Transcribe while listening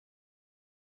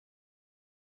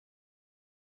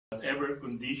whatever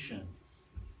condition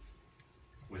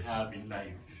we have in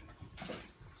life.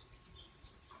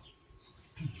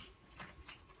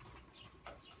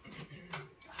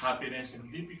 Happiness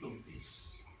and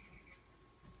difficulties,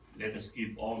 let us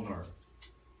give honor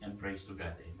and praise to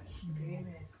God. Amen.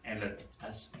 Amen. And let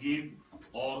us give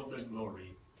all the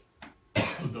glory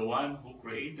to the one who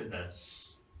created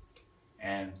us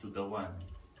and to the one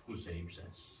who saves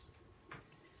us.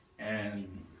 And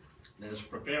let us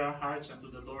prepare our hearts unto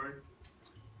the Lord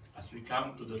as we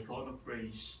come to the throne of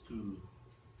praise to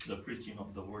the preaching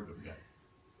of the Word of God.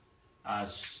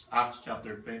 As Acts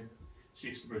chapter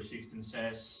 6 verse 16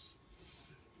 says,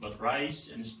 "But rise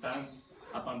and stand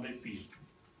upon thy feet,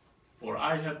 for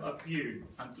I have appeared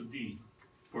unto thee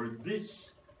for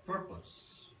this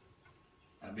purpose."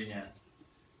 Sabi niya,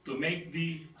 to make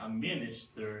thee a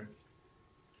minister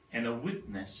and a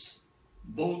witness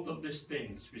both of these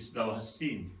things which thou hast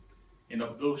seen, and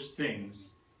of those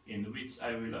things in which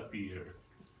I will appear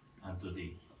unto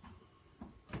thee.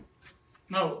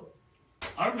 Now,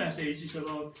 our message is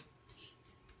about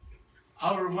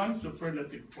our one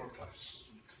superlative purpose.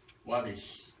 What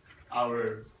is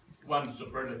our one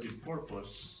superlative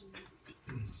purpose?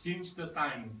 Since the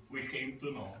time we came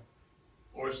to know,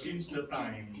 or since the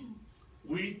time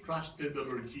we trusted the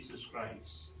Lord Jesus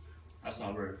Christ as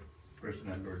our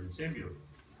personal Lord and Savior.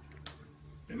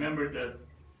 Remember that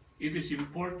it is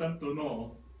important to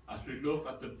know, as we look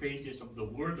at the pages of the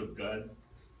Word of God,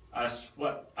 as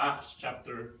what Acts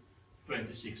chapter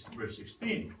 26 verse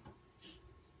 16,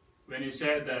 when he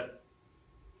said that,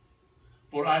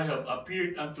 "For I have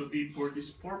appeared unto thee for this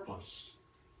purpose,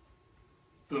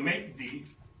 to make thee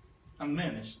a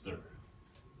minister."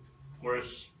 Of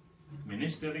course,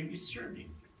 ministering is serving,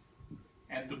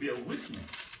 and to be a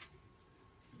witness.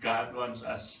 God wants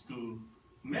us to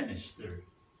minister.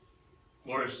 Of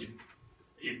course,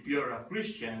 if you're a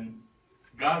Christian,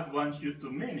 God wants you to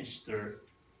minister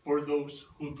for those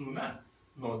who do not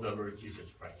know the Lord Jesus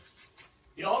Christ.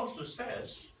 He also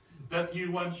says that he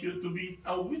wants you to be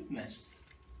a witness.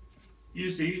 You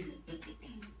see,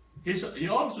 he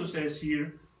also says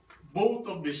here, both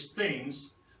of these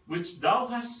things which thou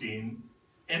hast seen,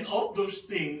 and of those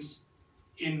things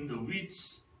in the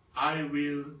which I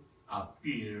will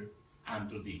appear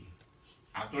unto thee.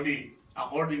 Actually,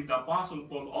 according to Apostle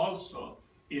Paul also,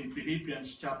 in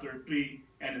Philippians chapter 3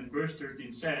 and in verse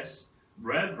 13 says,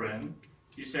 "Brethren,"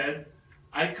 he said,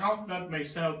 "I count not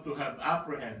myself to have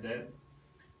apprehended,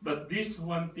 but this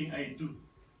one thing I do,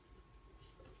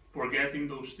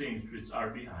 forgetting those things which are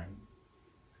behind,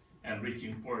 and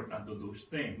reaching forth unto those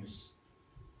things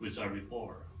which are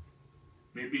before."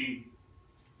 Maybe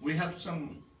we have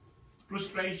some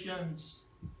frustrations,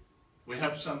 we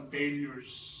have some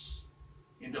failures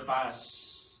in the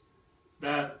past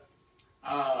that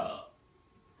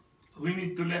we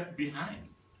need to let behind.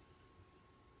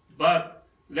 But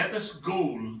let us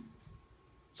go,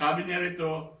 sabi niya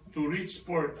rito, to reach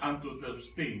forth unto those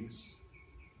things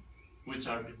which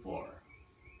are before.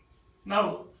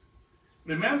 Now,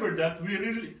 remember that we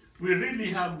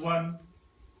really have one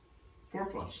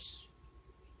purpose.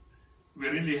 We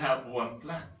really have one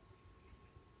plan.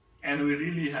 And we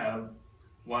really have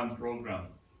one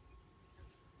program.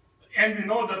 And we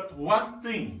know that one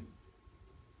thing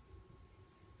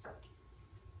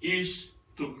is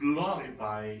to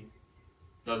glorify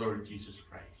the Lord Jesus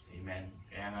Christ. Amen.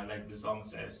 And I like the song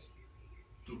says,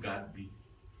 "To God be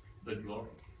the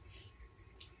glory."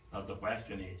 Now the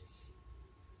question is,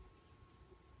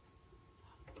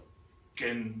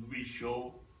 can we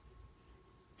show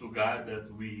to God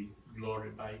that we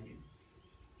glorify Him?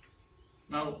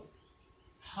 Now,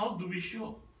 how do we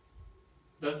show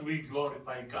that we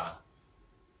glorify God?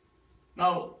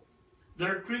 Now, there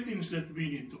are three things that we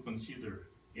need to consider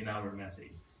in our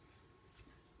message.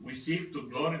 We seek to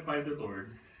glorify the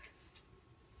Lord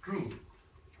through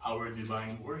our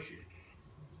divine worship.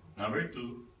 Number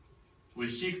two, we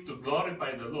seek to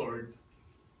glorify the Lord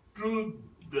through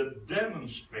the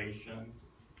demonstration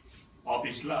of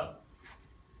His love.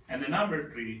 And then number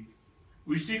three,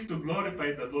 we seek to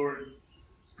glorify the Lord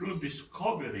through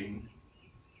discovering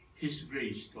His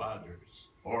grace to others,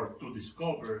 or to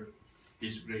discover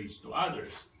His grace to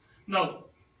others. Now,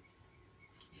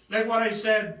 like what I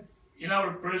said in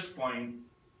our first point,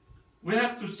 we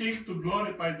have to seek to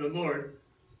glorify the Lord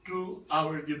through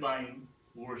our divine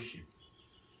worship.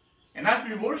 And as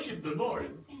we worship the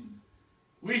Lord,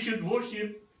 we should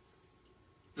worship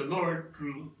the Lord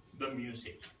through the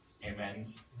music.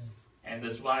 Amen. And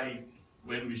that's why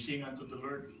when we sing unto the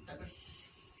Lord, let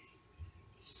us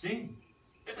sing.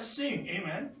 Let us sing.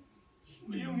 Amen.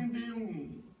 Hindi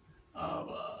yung,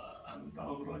 ano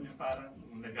tawag tinuturo niya parang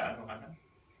nag-ano ka na?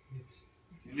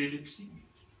 Nililipsing.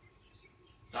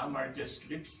 Some are just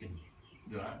lipsing.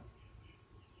 Diba?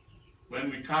 When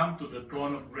we come to the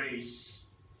throne of grace,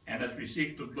 and as we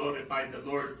seek to glorify the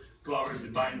Lord to our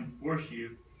divine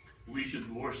worship, we should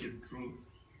worship through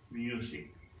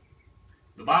music.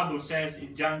 The Bible says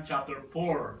in John chapter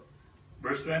 4,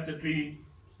 verse 23,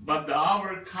 "But the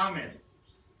hour cometh,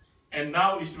 and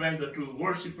now is when the true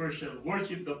worshippers shall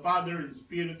worship the Father in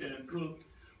spirit and in truth,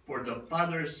 for the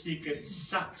Father seeketh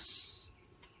such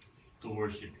to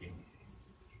worship him."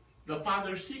 The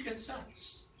Father seeketh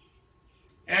such.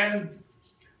 And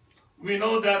we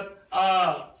know that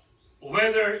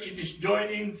whether it is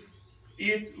joining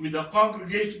it with a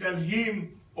congregational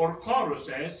hymn or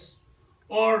choruses,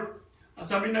 or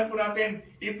sabihin na po natin,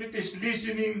 if it is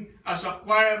listening as a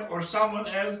choir or someone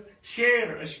else,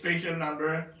 share a special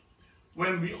number.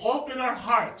 When we open our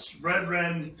hearts,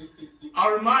 brethren,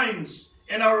 our minds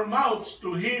and our mouths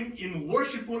to Him in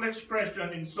worshipful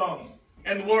expression in song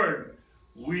and word,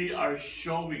 we are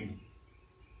showing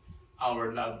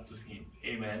our love to Him.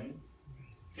 Amen?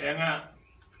 Kaya nga,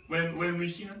 when we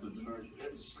sing unto the Lord,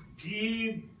 let's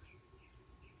give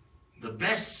the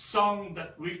best song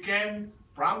that we can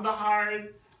from the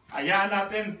heart. Hayaan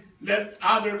natin, let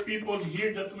other people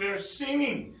hear that we are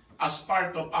singing as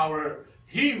part of our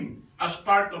hymn, as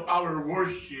part of our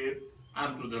worship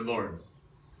unto the Lord.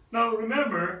 Now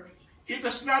remember, it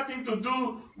has nothing to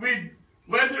do with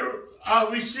whether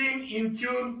we sing in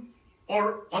tune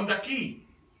or on the key.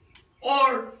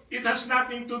 Or it has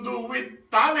nothing to do with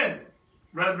talent.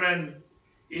 Brethren,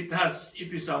 it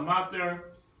is a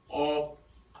matter of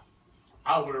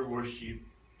our worship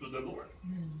to the Lord.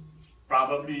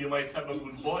 Probably you might have a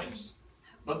good voice,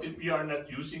 but if you are not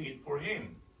using it for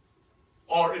Him,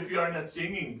 or if you are not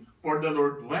singing for the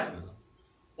Lord well,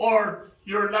 or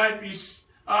your life is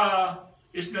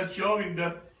not showing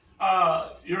that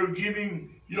you're giving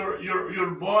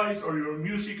your voice or your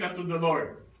music unto the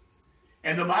Lord.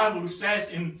 And the Bible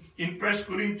says in 1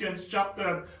 Corinthians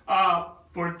chapter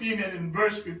 14 and in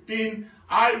verse 15,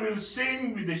 "I will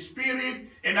sing with the Spirit,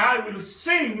 and I will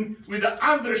sing with the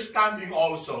understanding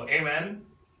also." Amen?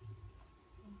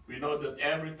 We know that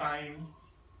every time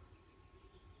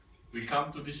we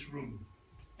come to this room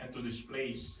and to this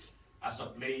place as a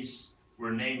place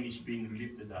where name is being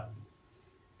lifted up.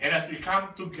 And as we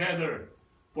come together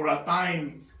for a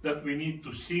time that we need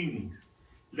to sing,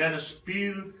 let us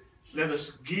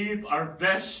give our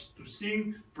best to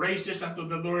sing praises unto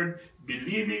the Lord,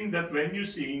 believing that when you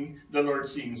sing, the Lord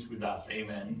sings with us.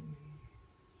 Amen.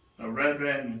 Now,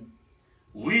 brethren,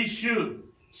 we should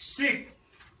seek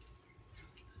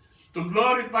to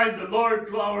glorify the Lord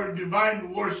through our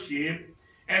divine worship,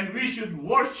 and we should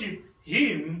worship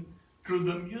Him through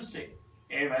the music.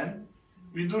 Amen.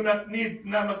 We do not need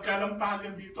na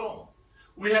magkalampagan dito.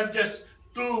 We have just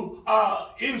two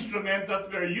instruments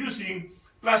that we are using,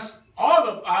 plus all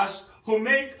of us who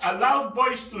make a loud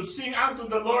voice to sing unto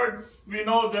the Lord. We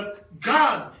know that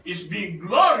God is being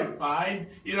glorified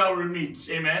in our midst.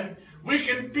 Amen. We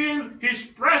can feel His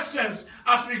presence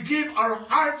as we give our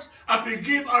hearts, as we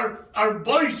give our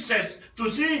voices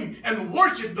to sing and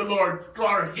worship the Lord to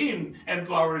our hymn and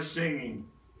to our singing.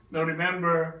 Now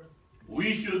remember,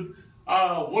 we should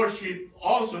worship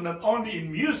also not only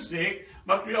in music,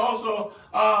 but we also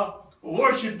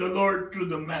worship the Lord through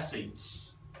the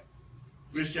message.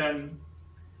 Christian,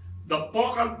 the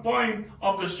focal point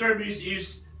of the service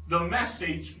is the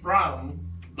message from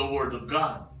the Word of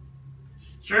God.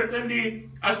 Certainly,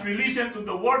 as we listen to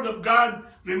the Word of God,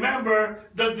 remember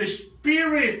that the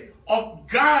Spirit of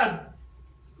God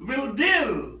will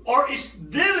deal, or is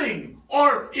dealing,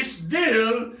 or is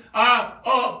deal,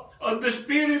 the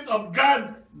Spirit of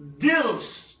God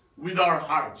deals with our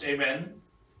hearts. Amen.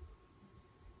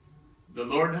 The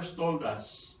Lord has told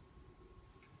us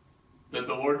that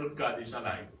the Word of God is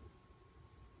alive.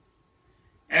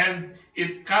 And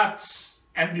it cuts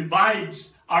and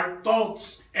divides our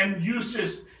thoughts and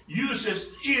uses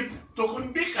it to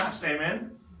convict us.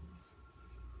 Amen.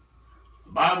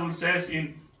 The Bible says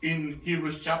in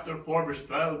Hebrews chapter 4 verse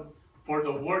 12, "For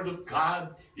the Word of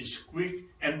God is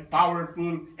quick and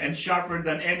powerful and sharper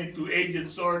than any two-edged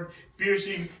sword,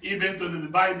 piercing even to the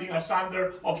dividing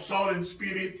asunder of soul and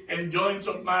spirit and joints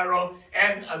of marrow,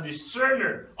 and a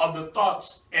discerner of the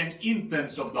thoughts and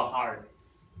intents of the heart."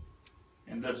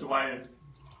 And that's why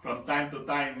from time to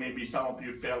time, maybe some of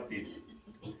you felt it,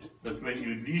 that when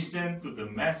you listen to the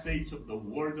message of the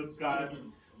Word of God,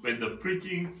 when the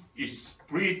preaching is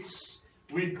preached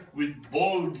with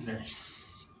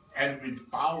boldness and with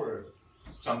power,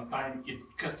 sometimes it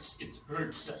cuts, it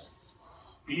hurts us,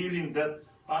 feeling that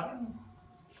parang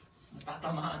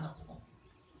natatamaan ako.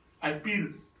 I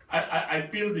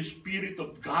feel the Spirit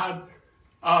of God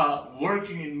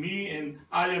working in me, and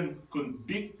I am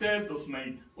convicted of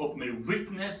my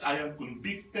weakness. I am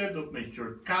convicted of my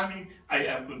shortcoming. I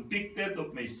am convicted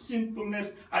of my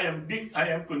sinfulness. I am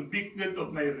convicted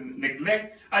of my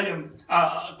neglect. I am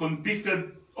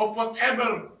convicted of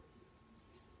whatever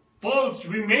faults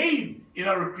we made in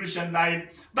our Christian life.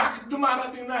 Bakit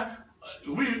dumarating na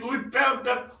we felt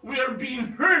that we are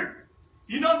being hurt?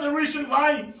 You know the reason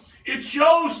why? It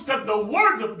shows that the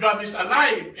Word of God is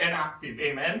alive and active.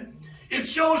 Amen? It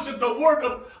shows that the Word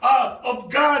of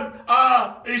God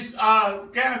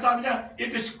kaya sabi niya,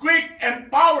 it is quick and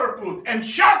powerful and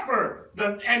sharper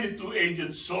than any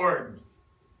two-edged sword.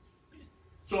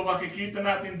 So makikita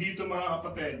natin dito mga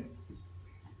kapatid,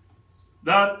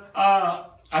 that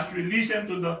as we listen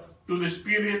to the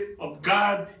Spirit of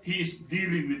God, He is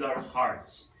dealing with our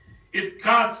hearts. It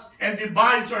cuts and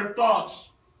divides our thoughts.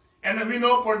 And we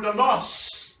know for the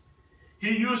lost,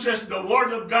 He uses the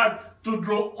Word of God to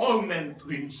draw all men to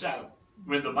Himself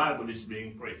when the Bible is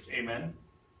being preached. Amen?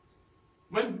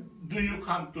 When do you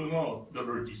come to know the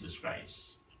Lord Jesus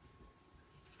Christ?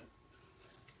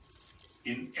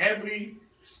 In every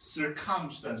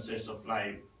circumstances of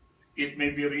life, it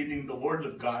may be reading the Word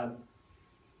of God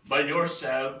by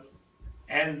yourself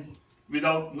and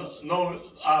without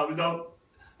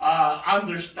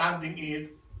understanding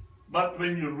it. But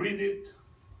when you read it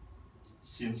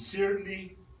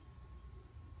sincerely,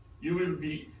 you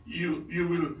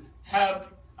will have,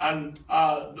 and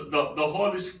the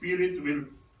Holy Spirit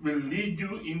will lead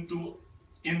you into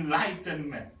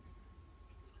enlightenment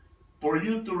for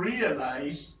you to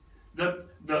realize that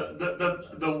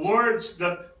the words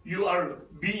that you are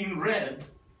being read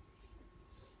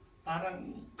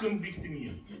parang convicting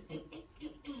you.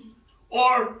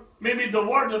 Or maybe the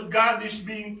Word of God is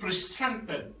being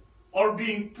presented or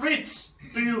being preached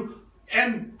to you,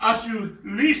 and as you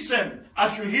listen,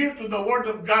 as you hear to the Word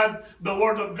of God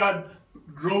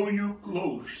draw you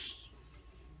close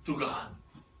to God.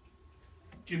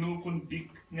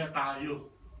 Kinukundik niya tayo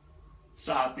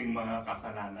sa ating mga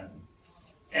kasalanan.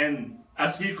 And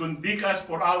as He convict us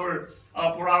for our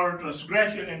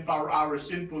transgression and for our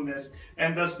sinfulness,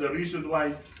 and that's the reason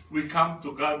why we come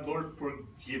to God. Lord,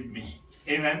 forgive me.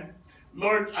 Amen.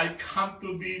 Lord, I come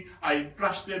to Thee. I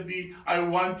trusted Thee. I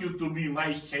want You to be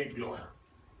my Savior.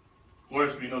 Of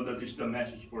course, we know that is the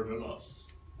message for the lost.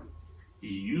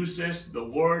 He uses the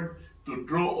Word to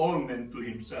draw all men to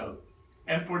Himself.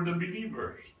 And for the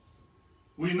believers,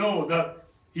 we know that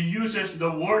He uses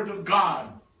the Word of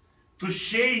God to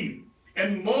shape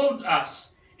and mold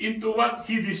us into what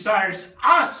He desires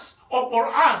us or for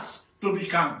us to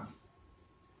become.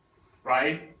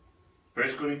 Right?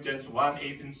 1 Corinthians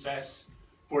 1:18 says,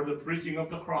 for the preaching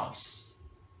of the cross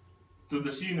to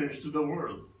the sinners, to the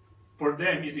world, for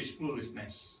them it is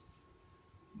foolishness,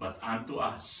 but unto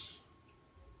us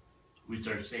which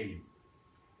are saved,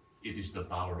 it is the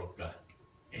power of God.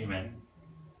 Amen.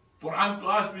 For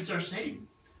unto us which are saved,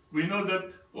 we know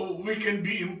that we can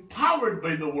be empowered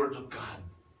by the Word of God.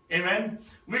 Amen.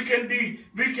 The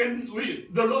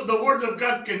Word of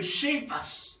God can shape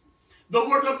us. The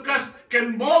Word of God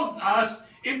can mold us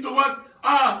into what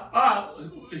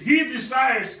He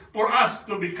desires for us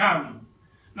to become.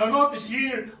 Now notice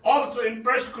here, also in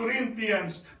 1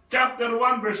 Corinthians chapter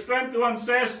 1 verse 21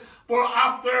 says, for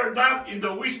after that in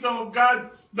the wisdom of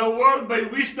God, the world by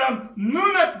wisdom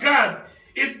knew not God.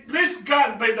 It pleased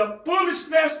God by the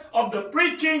foolishness of the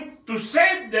preaching to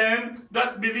save them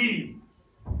that believe.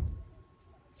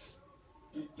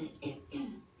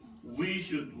 We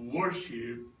should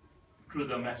worship through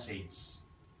the message.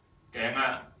 Kaya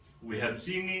nga, we have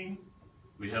singing,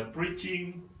 we have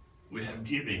preaching, we have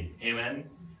giving. Amen?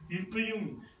 Yun po yung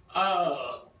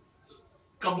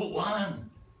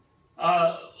kabuuan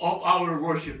of our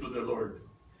worship to the Lord.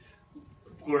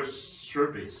 Of course,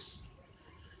 service.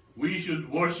 We should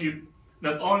worship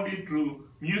not only through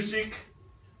music,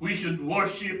 we should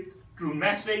worship through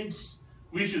message,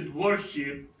 we should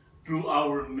worship through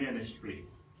our ministry.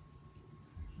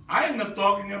 I am not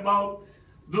talking about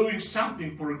doing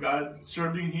something for God,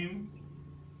 serving Him.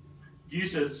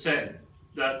 Jesus said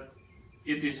that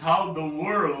it is how the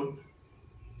world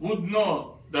would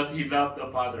know that He loved the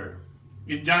Father.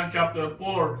 In John chapter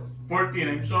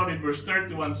 14, verse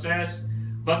 31 says,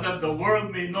 but that the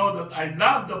world may know that I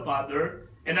love the Father,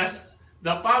 and as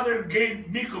the Father gave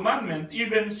me commandment,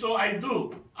 even so I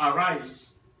do.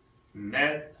 Arise,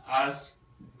 let us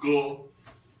go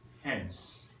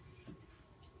hence.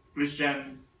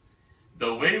 Christian,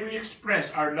 the way we express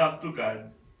our love to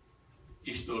God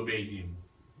is to obey Him.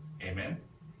 Amen?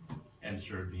 and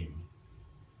serve Him.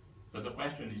 But the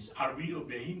question is, are we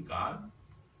obeying God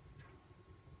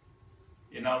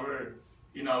in our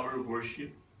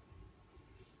worship?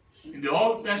 In the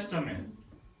Old Testament,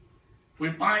 we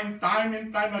find time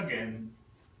and time again,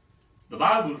 the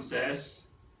Bible says,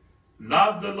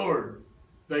 love the Lord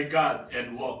thy God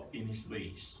and walk in His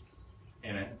ways.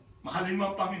 Amen? Mahalin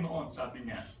mo ang Panginoon, sabi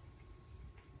niya,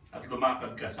 at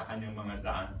lumakad ka sa kanyang mga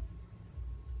daan.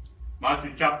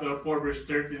 Matthew chapter 4 verse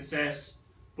 13 says,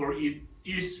 for it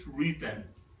is written,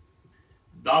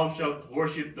 thou shalt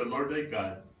worship the Lord thy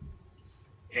God,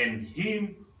 and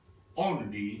Him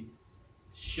only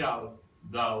shalt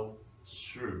thou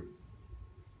serve.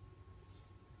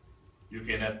 You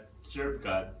cannot serve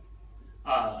God.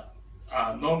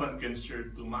 No man can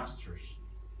serve two masters.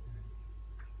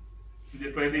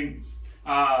 Hindi pwedeng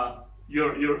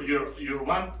your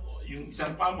one, yung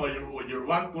isang pa mo, your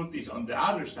one foot is on the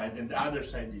other side and the other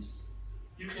side is,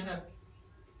 you cannot.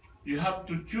 You have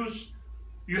to choose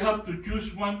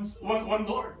one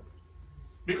Lord.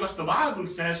 Because the Bible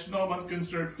says no one can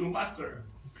serve two masters.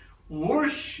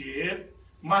 Worship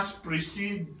must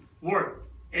precede work.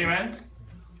 Amen?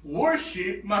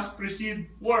 Worship must precede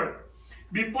work.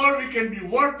 Before we can be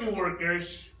working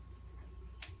workers,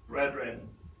 brethren,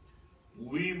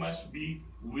 we must be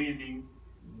willing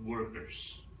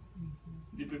workers.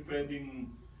 Hindi pa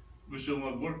pwedeng gusto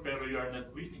mag-work pero you are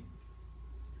not willing.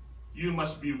 You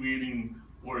must be willing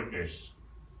workers.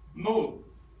 No,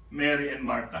 Mary and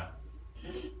Martha.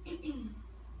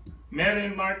 Mary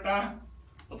and Martha,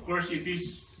 of course, it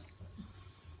is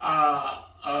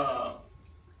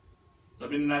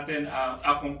sabihin natin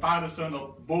a comparison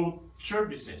of both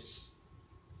services.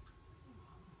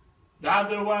 The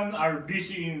other one are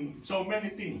busy in so many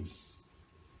things.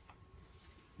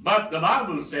 But the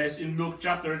Bible says in Luke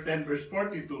chapter 10 verse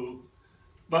 42,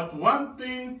 but one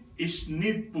thing is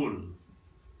needful.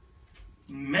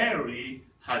 Mary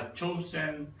had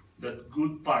chosen that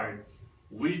good part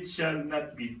which shall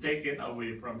not be taken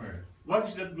away from her. What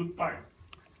is that good part?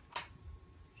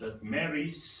 That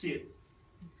Mary sit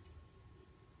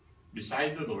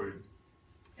beside the Lord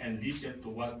and listen to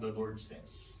what the Lord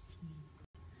says.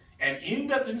 And in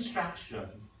that instruction,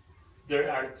 there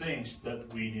are things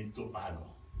that we need to follow.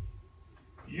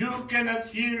 You cannot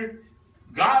hear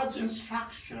God's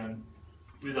instruction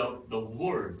without the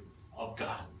Word of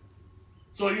God.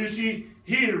 So you see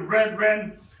here,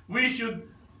 brethren, we should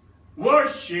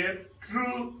worship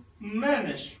through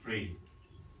ministry.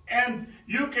 And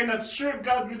you cannot serve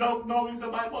God without knowing the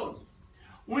Bible.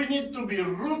 We need to be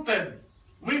rooted.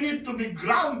 We need to be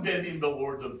grounded in the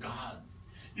Word of God.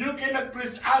 You cannot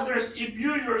preach others if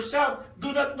you yourself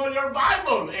do not know your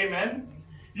Bible. Amen?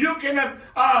 You cannot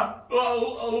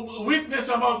witness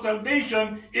about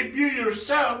salvation if you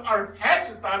yourself are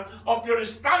hesitant of your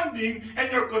standing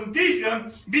and your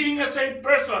condition being a saved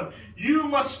person. You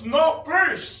must know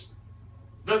first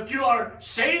that you are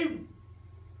saved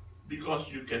because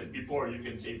before you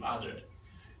can save others.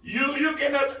 You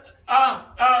cannot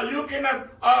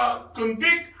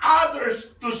convict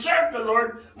others to serve the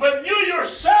Lord when you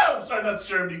yourselves are not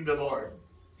serving the Lord.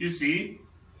 You see,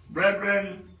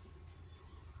 brethren,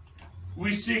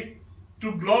 we seek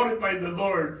to glorify the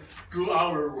Lord through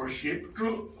our worship,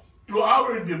 through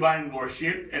our divine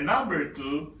worship. And number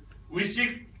two, we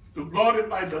seek to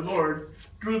glorify the Lord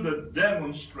through the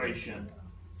demonstration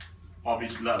of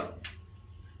His love.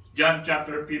 John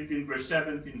chapter 15 verse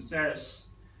 17 says,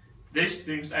 these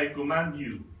things I command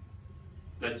you,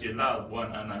 that you love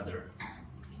one another.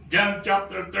 John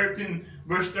chapter 13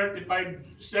 verse 35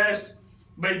 says,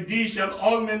 by these shall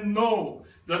all men know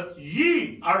that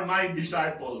ye are my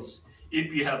disciples,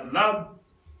 if ye have loved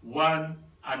one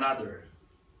another.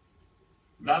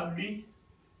 Lovely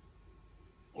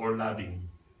or loving?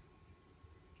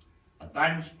 At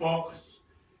times, folks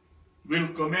will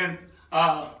comment,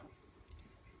 alam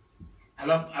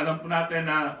po natin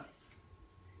na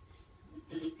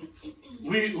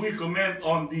we comment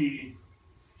on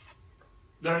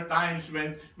there are times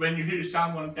when you hear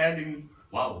someone telling,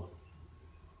 wow,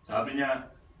 sabi niya,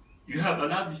 you have a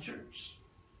lovely church.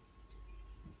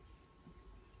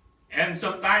 And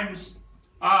sometimes,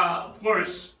 of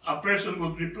course, a person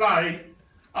would reply,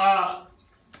 I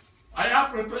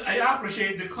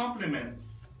appreciate the compliment,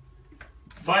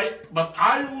 but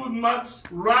I would much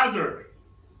rather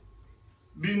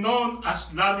be known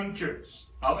as loving church.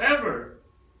 However,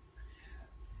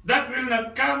 that will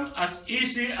not come as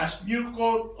easy as new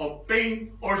coat of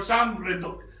paint or some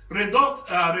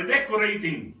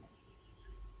redecorating.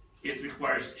 It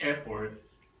requires effort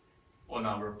on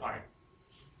our part.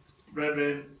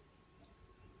 Brethren,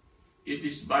 it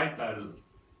is vital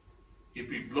if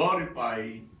we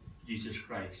glorify Jesus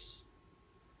Christ.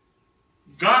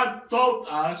 God taught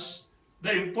us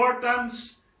the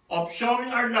importance of showing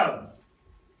our love.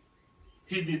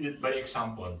 He did it by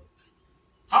example.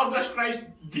 How does Christ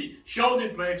show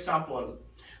it by example?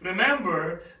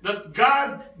 Remember that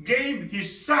God gave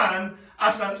His Son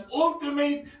as an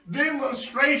ultimate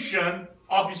demonstration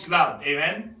of His love.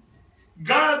 Amen?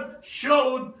 God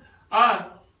showed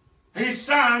His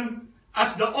Son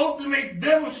as the ultimate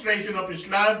demonstration of His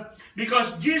love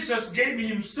because Jesus gave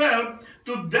Himself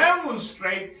to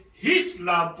demonstrate His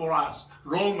love for us.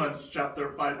 Romans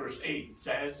chapter 5 verse 8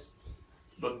 says,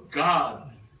 "But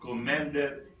God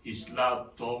commended His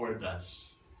love toward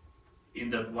us, in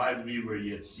that while we were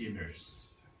yet sinners,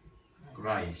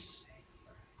 Christ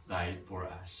died for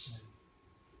us."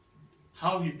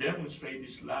 How He demonstrated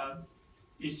His love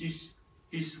is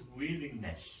His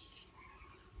willingness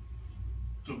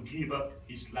to give up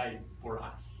His life for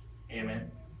us.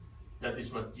 Amen? That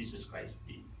is what Jesus Christ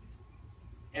did.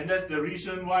 And that's the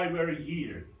reason why we're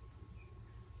here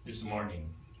this morning.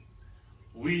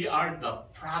 We are the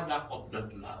product of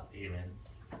that love. Amen?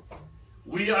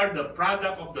 We are the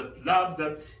product of that love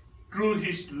that through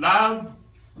His love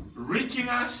reaching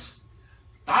us,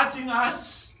 touching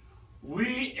us,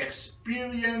 we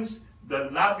experience the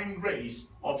loving grace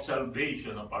of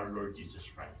salvation of our Lord Jesus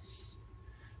Christ.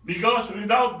 Because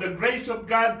without the grace of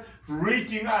God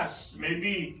reaching us,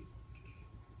 maybe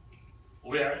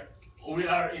we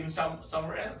are in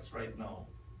somewhere else right now.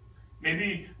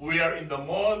 Maybe we are in the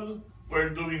mall, we're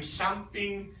doing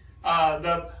something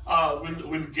that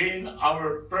will gain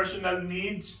our personal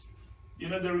needs. You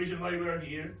know the reason why we're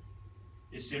here?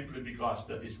 It's simply because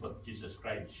that is what Jesus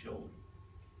Christ showed.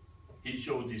 He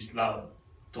showed His love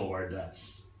toward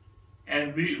us.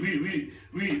 And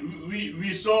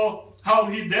we saw how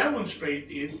He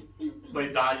demonstrated it by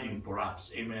dying for us.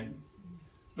 Amen?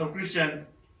 Now, Christian,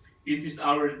 it is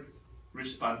our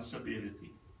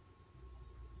responsibility.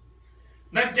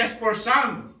 Not just for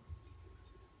some,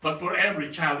 but for every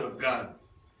child of God.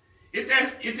 It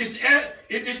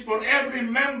is for every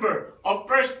member of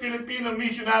First Filipino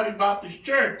Missionary Baptist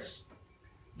Church.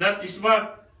 That is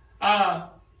what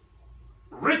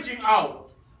reaching out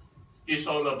is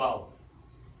all about.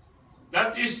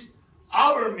 That is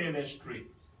our ministry.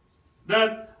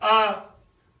 That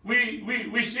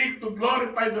we seek to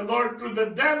glorify the Lord through the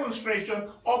demonstration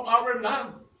of our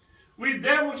love. We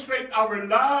demonstrate our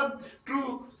love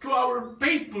through our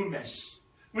faithfulness.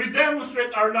 We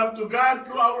demonstrate our love to God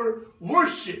through our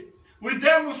worship. We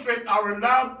demonstrate our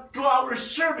love through our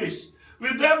service.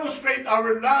 We demonstrate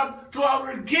our love through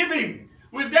our giving.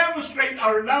 We demonstrate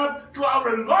our love through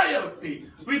our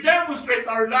loyalty. We demonstrate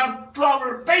our love through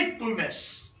our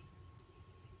faithfulness.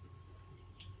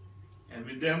 And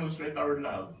we demonstrate our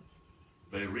love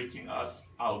by reaching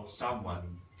out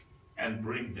someone and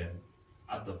bring them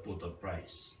at the foot of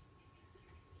Christ.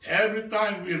 Every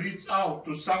time we reach out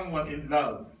to someone in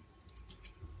love,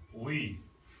 we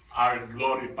are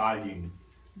glorifying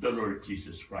the Lord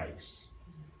Jesus Christ.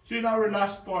 So in our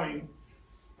last point,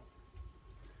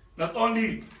 not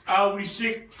only we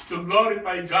seek to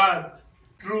glorify God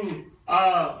through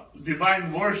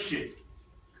divine worship,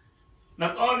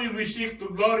 not only we seek to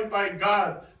glorify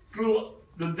God through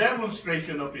the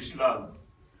demonstration of His love,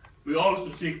 we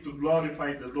also seek to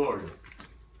glorify the Lord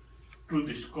through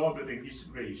discovering His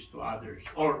grace to others,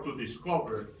 or to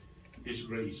discover His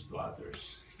grace to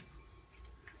others.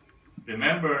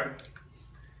 Remember,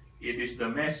 it is the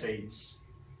message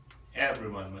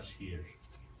everyone must hear.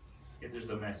 It is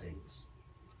the message.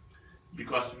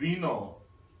 Because we know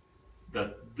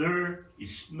that there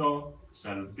is no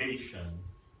salvation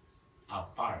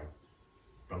apart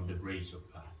from the grace of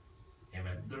God.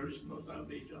 Amen. There is no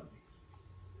salvation.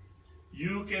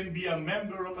 You can be a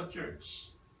member of a church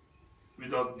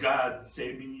without God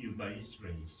saving you by His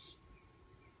grace.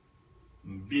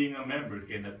 Being a member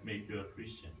cannot make you a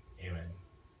Christian. Amen.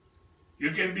 You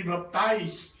can be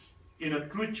baptized in a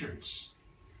true church,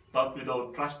 but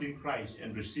without trusting Christ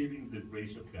and receiving the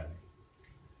grace of God.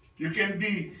 You can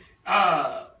be,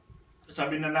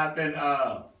 sabi na natin,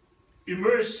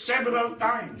 immersed several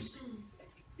times.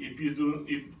 If you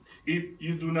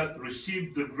do not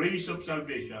receive the grace of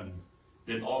salvation,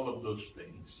 then all of those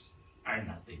things are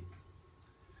nothing.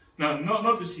 Now,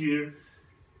 notice here,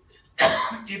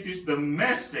 it is the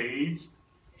message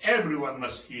everyone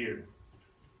must hear.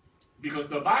 Because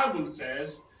the Bible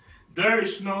says, there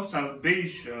is no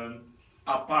salvation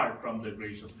apart from the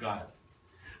grace of God.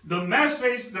 The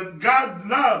message that God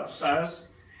loves us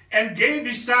and gave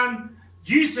His Son,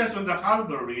 Jesus, on the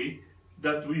Calvary,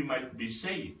 that we might be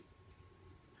saved.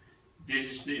 This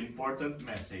is the important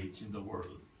message in the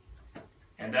world.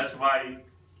 And that's why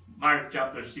Mark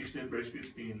chapter 16 verse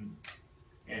 15,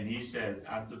 and he said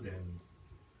unto them,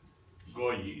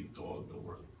 go ye into all the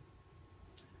world.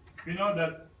 We know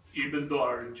that even though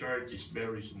our church is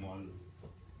very small,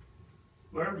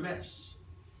 we're blessed.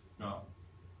 No.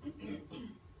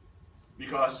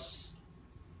 Because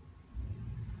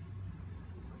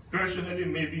personally,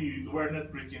 maybe we're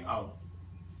not reaching out.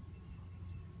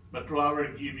 But through our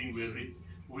giving,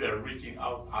 we are reaching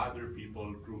out other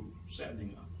people through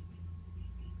sending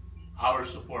our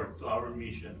support to our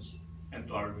missions and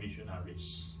to our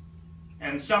missionaries.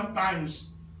 And sometimes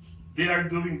they are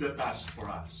doing the task for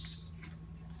us.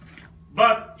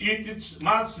 But it's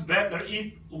much better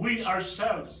if we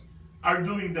ourselves are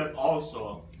doing that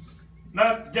also.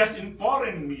 Not just in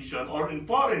foreign mission or in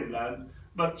foreign land,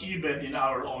 but even in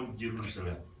our own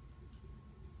Jerusalem.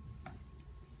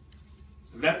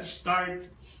 Let's start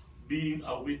being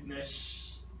a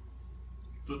witness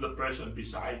to the person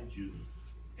beside you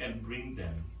and bring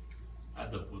them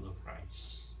at the foot of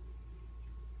Christ.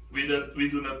 We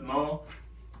do not know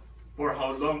for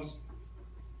how long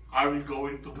are we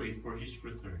going to wait for his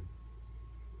return.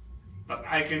 But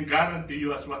I can guarantee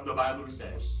you, as what the Bible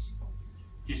says,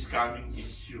 his coming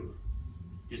is sure.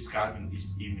 His coming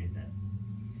is imminent.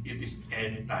 It is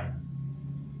any time.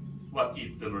 What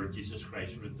if the Lord Jesus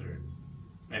Christ returned?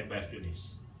 My question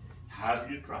is, have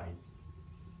you tried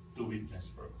to witness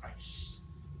for Christ?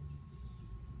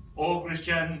 Oh,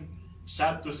 Christian,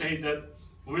 sad to say that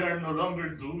we are no longer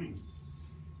doing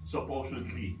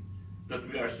supposedly that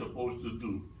we are supposed to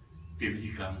do till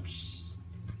he comes.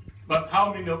 But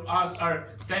how many of us are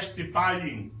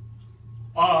testifying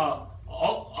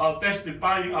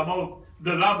testifying about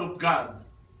the love of God?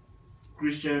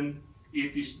 Christian,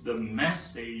 it is the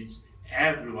message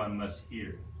everyone must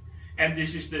hear. And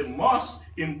this is the most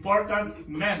important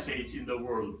message in the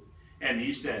world. And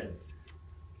he said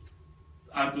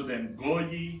unto them, go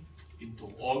ye into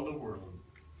all the world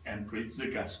and preach the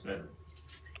gospel.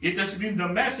 It has been the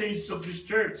message of this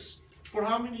church for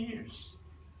how many years?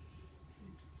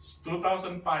 It's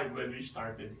 2005 when we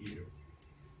started here.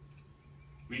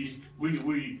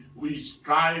 We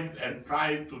strived and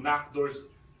tried to knock doors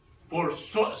for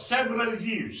several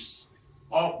years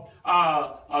of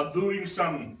doing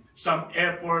some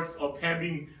effort of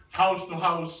having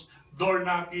house-to-house door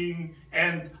knocking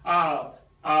and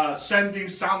sending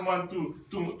someone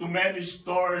to many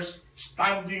stores,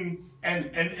 standing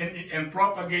and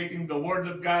propagating the word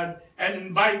of God, and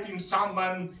inviting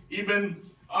someone, even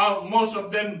most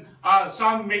of them,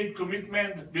 some made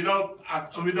commitment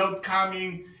without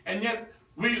coming, and yet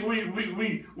we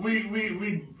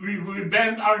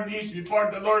bend our knees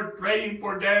before the Lord, praying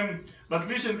for them. But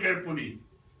listen carefully.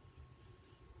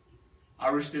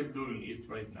 Are we still doing it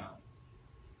right now?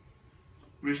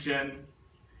 Christian,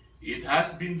 it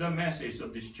has been the message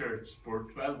of this church for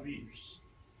 12 years.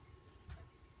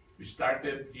 We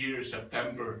started here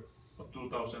September of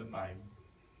 2005.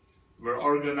 We're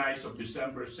organized of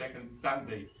December 2nd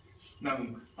Sunday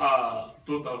ng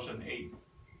 2008.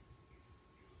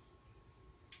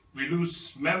 We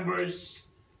lose members.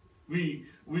 We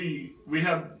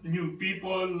have new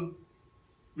people.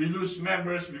 We lose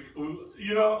members.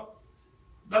 You know,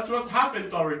 that's what happened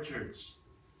to our church.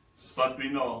 But we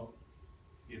know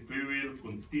if we will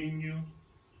continue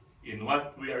in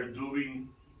what we are doing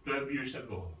 12 years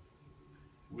ago,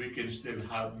 we can still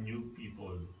have new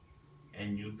people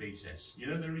and new faces. You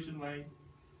know the reason why?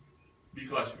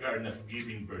 Because we are not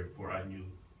giving birth for a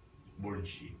newborn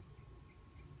sheep.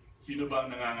 Sino ba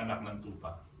ang nanganganak ng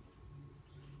tupa?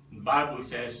 The Bible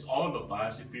says all of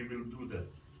us, if we will do that,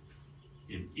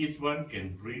 if each one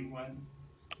can bring one,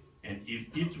 and if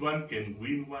each one can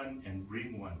win one and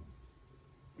bring one,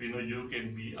 we know you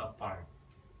can be a part.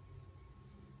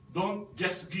 Don't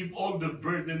just give all the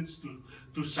burdens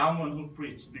to someone who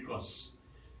preaches, because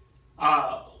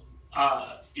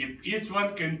if each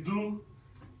one can do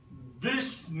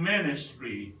this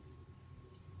ministry,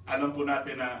 alam po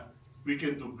natin na we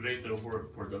can do greater work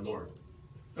for the Lord.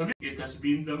 It has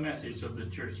been the message of the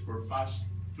church for past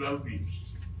 12 years.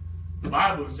 The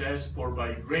Bible says, for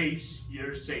by grace ye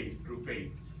are saved through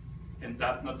faith, and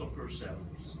that not of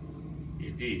yourselves.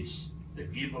 It is the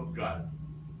gift of God,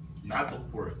 not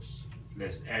of works,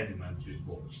 lest any man should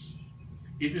boast.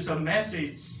 It is a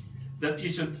message that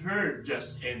isn't heard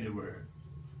just anywhere.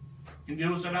 Hindi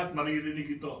ho sa lahat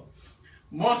maririnig ito.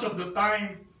 Most of the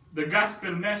time, the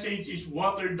gospel message is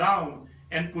watered down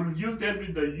and polluted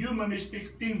with the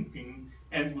humanistic thinking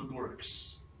and good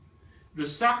works. The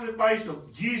sacrifice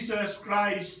of Jesus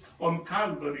Christ on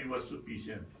Calvary was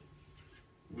sufficient.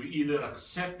 We either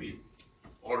accept it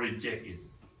or reject it.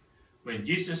 When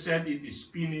Jesus said it is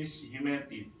finished, he meant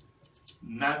it.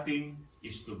 Nothing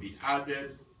is to be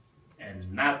added and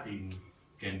nothing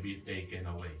can be taken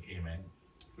away. Amen.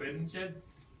 When he said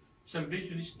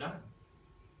salvation is done,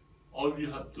 all you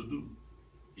have to do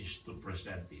is to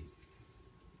present it.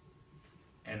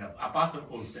 And Apostle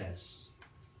Paul says,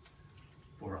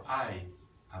 for I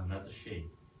am not ashamed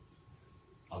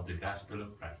of the gospel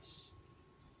of Christ,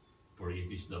 for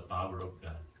it is the power of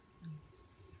God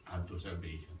unto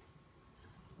salvation.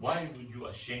 Why would you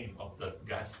ashamed of that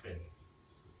gospel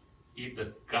if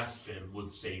that gospel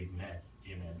would save men?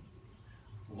 Amen.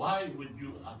 Why would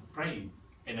you afraid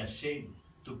and ashamed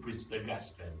to preach the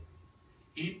gospel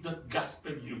if that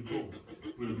gospel you go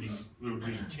will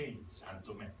bring change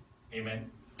unto men? Amen.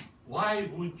 Why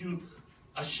would you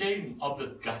ashamed of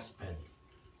that gospel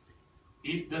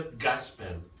if that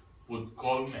gospel would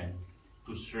call men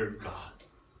to serve God?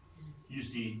 You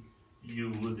see,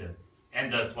 you wouldn't.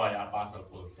 And that's why Apostle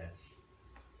Paul says,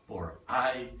 for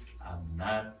I am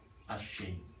not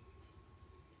ashamed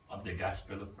of the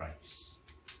gospel of Christ,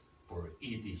 for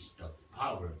it is the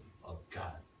power of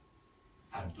God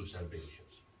unto salvation.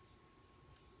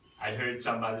 I heard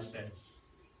somebody says,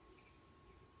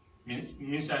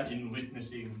 minsan in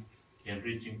witnessing and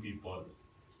reaching people,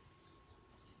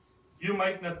 you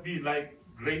might not be like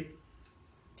great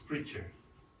preacher,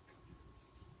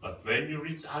 but when you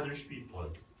reach others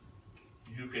people,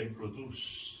 you can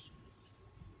produce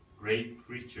great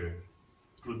preacher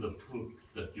through the fruit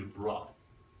that you brought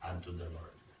unto the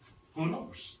Lord. Who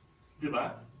knows?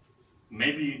 Diba?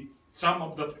 Maybe some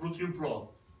of the fruit you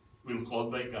brought will call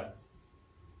by God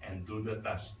and do the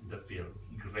task in the field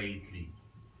greatly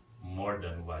more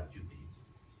than what you did.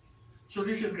 So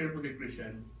listen carefully,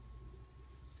 Christian.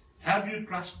 Have you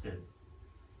trusted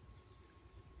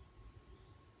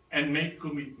and made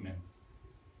commitment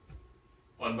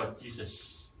on what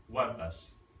Jesus wants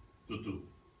us to do?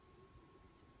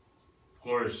 Of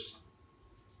course,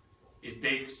 it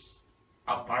takes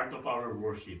a part of our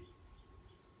worship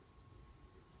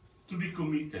to be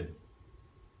committed.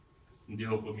 Hindi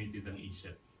ho committed ang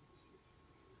isip.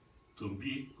 To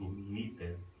be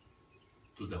committed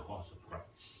to the cause of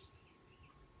Christ.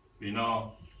 We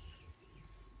know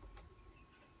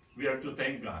we are to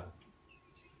thank God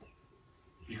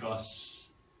because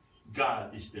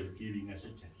God is still giving us a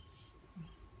chance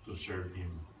to serve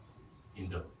Him in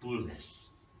the fullness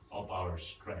of our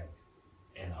strength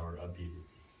and our ability.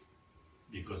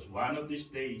 Because one of these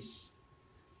days,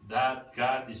 that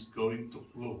God is going to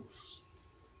close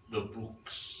the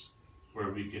books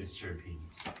where we can serve Him.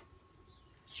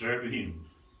 Serve Him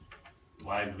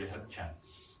while we have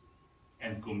chance,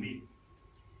 and commit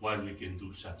while we can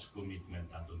do such commitment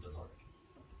unto the Lord.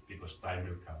 Because time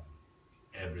will come.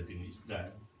 Everything is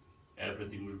done.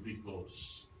 Everything will be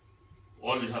closed.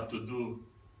 All you have to do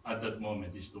at that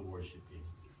moment is to worship Him.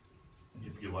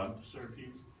 If you want to serve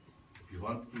Him, if you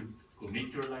want to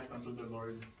commit your life unto the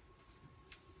Lord,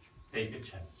 take a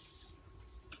chance.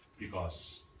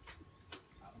 Because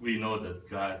we know that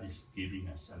God is giving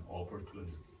us an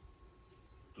opportunity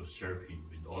to serve Him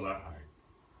with all our heart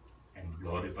and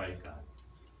glorify God.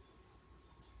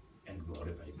 And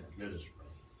glorify God. Let us pray.